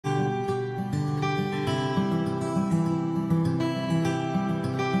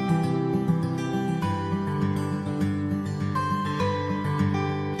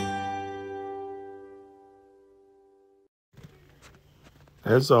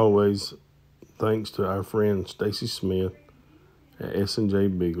As always, thanks to our friend Stacy Smith at S&J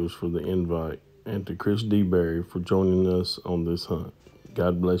Beagles for the invite, and to Chris D. Berry for joining us on this hunt.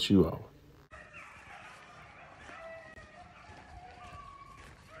 God bless you all.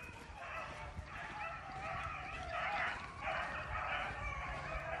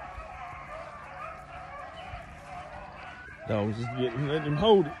 Dogs is letting him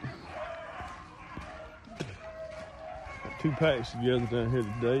hold it. Got 2 packs together down here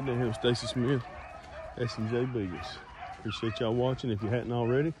today, down here with Stacy Smith, S&J Beagles. Appreciate y'all watching. If you hadn't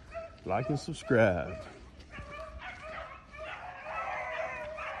already, like and subscribe.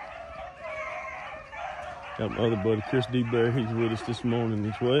 Got my other buddy, Chris D. Berry. He's with us this morning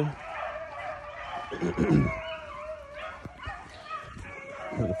as well.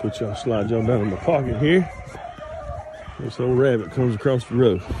 I'm gonna put y'all, slide y'all down in my pocket here. This old rabbit comes across the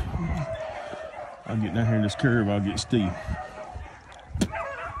road. I'll get down here in this curve, I'll get Steve.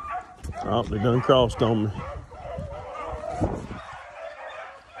 Oh, they done crossed on me.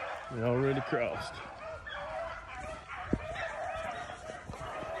 They already crossed.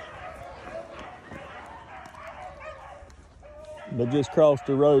 They just crossed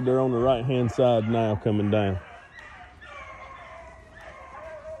the road. They're on the right-hand side now coming down.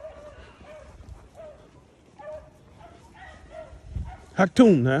 Hack to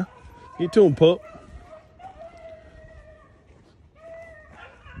him now. Get to him, pup.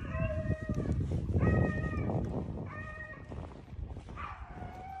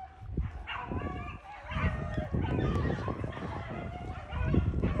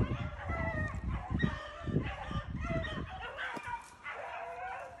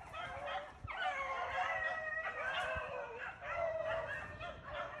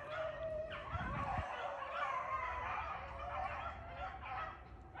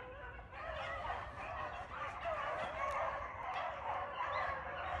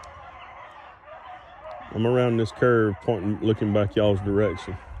 I'm around this curve, pointing, looking back y'all's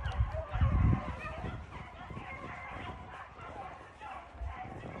direction.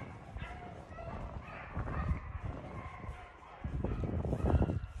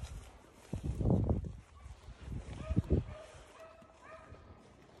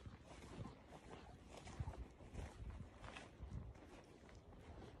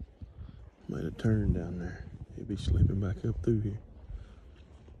 Made a turn down there. He'll be slipping back up through here.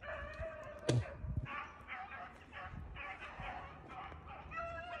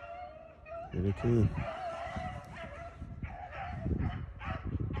 Here they come.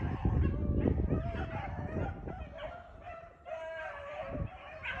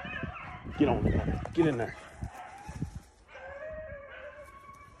 Get on there. Get in there.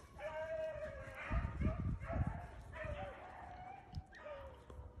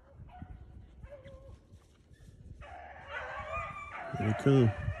 Here they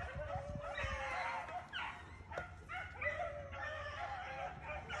come.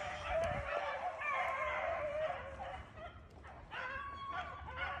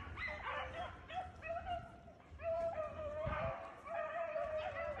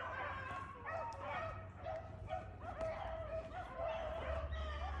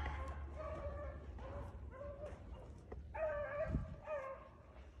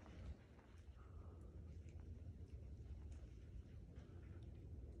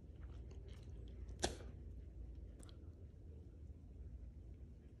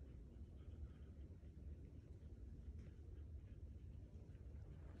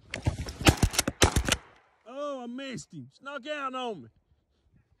 I missed him. Snuck out on me.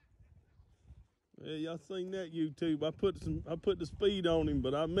 Yeah, y'all seen that YouTube. I put the speed on him,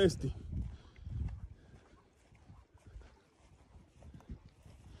 but I missed him.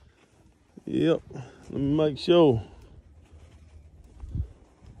 Yep. Let me make sure.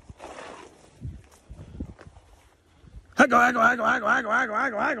 Haggle, haggle, haggle, haggle, haggle, haggle,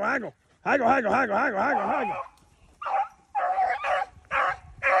 haggle, haggle, haggle. Haggle, haggle, haggle, haggle, haggle, haggle.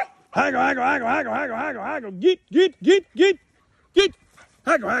 Haggle, haggle, haggle, haggle, haggle, haggle, haggle. Get.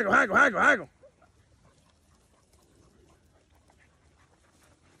 Haggle, haggle, haggle, haggle, haggle.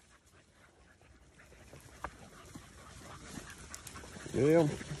 Yeah,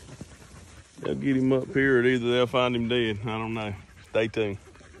 they'll get him up here, or either they'll find him dead. I don't know. Stay tuned.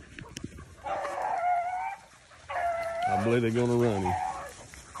 I believe they're gonna run him.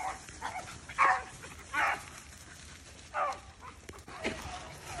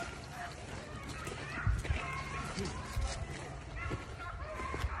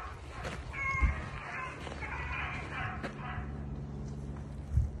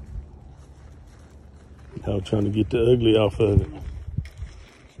 Y'all trying to get the ugly off of it.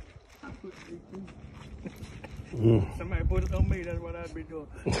 Somebody put it on me. That's what I'd be doing.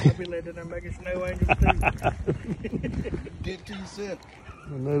 I'd be letting them make a snow angel too. Did it to yourself. I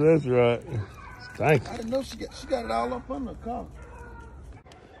know that's right. Thank you. I didn't know she got it all up on the car.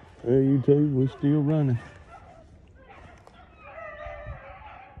 Well, you too. We're still running.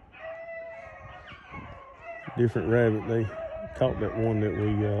 Different rabbit. They caught that one that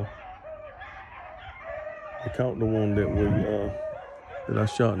we they caught the one that we that I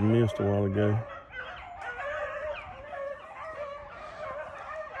shot and missed a while ago.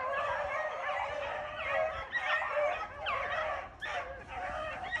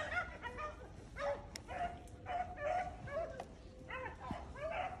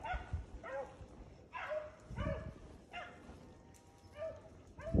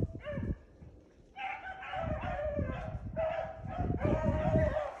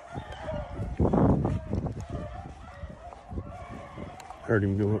 Heard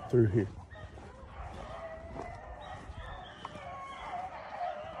him go up through here.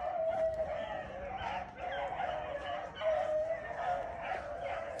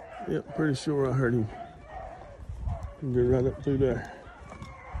 Yep, pretty sure I heard him go right up through there.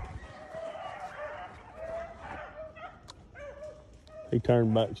 He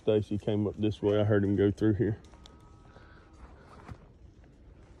turned back, Stacy, came up this way. I heard him go through here.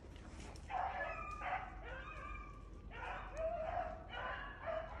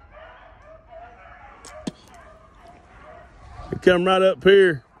 He come right up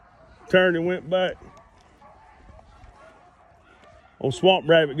here, turned and went back. Old swamp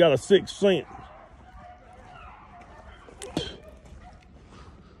rabbit got a 6th sense.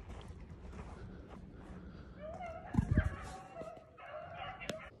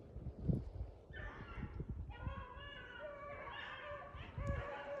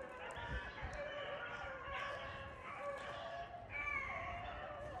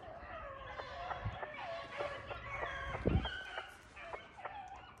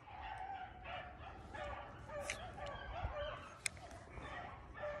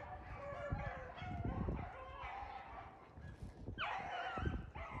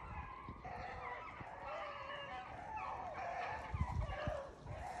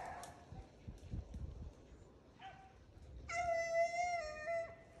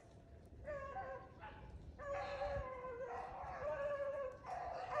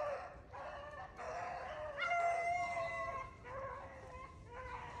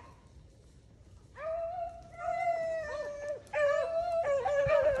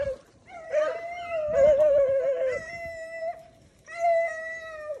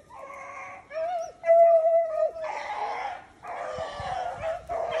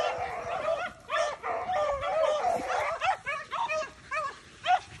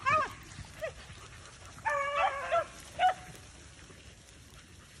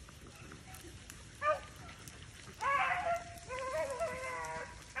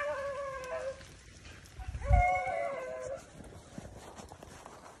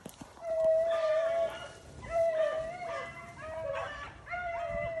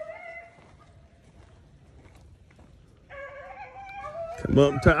 Come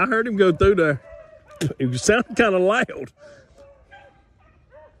up, I heard him go through there. It sounded kind of loud.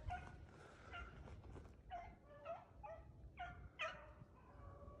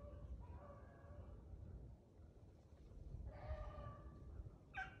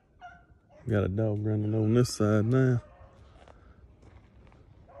 Got a dog running on this side now.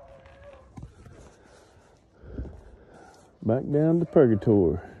 Back down to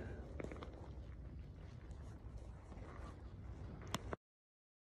purgatory.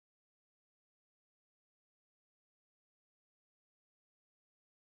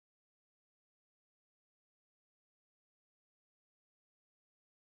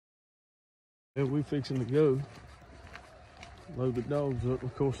 And we fixing to go. Load the dogs up.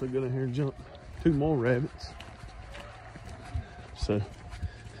 Of course, they got in here and jump 2 more rabbits. So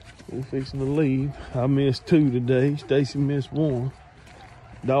we're fixing to leave. I missed 2 today. Stacy missed 1.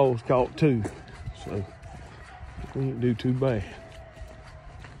 Dogs caught 2. So we didn't do too bad.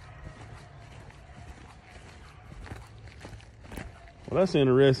 Well, that's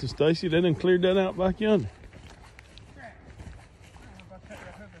interesting, Stacy. They done cleared that out back yonder.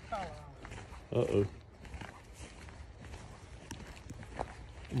 Uh-oh.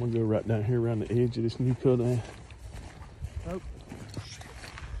 I'm gonna go right down here around the edge of this new cut out. Oh.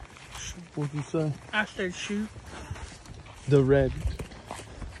 What'd you say? I said shoot. The rabbit.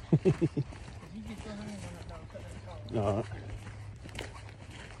 You get your hand on that dog, cut that collar. All right.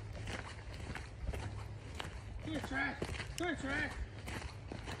 Here, Track. Here, Track.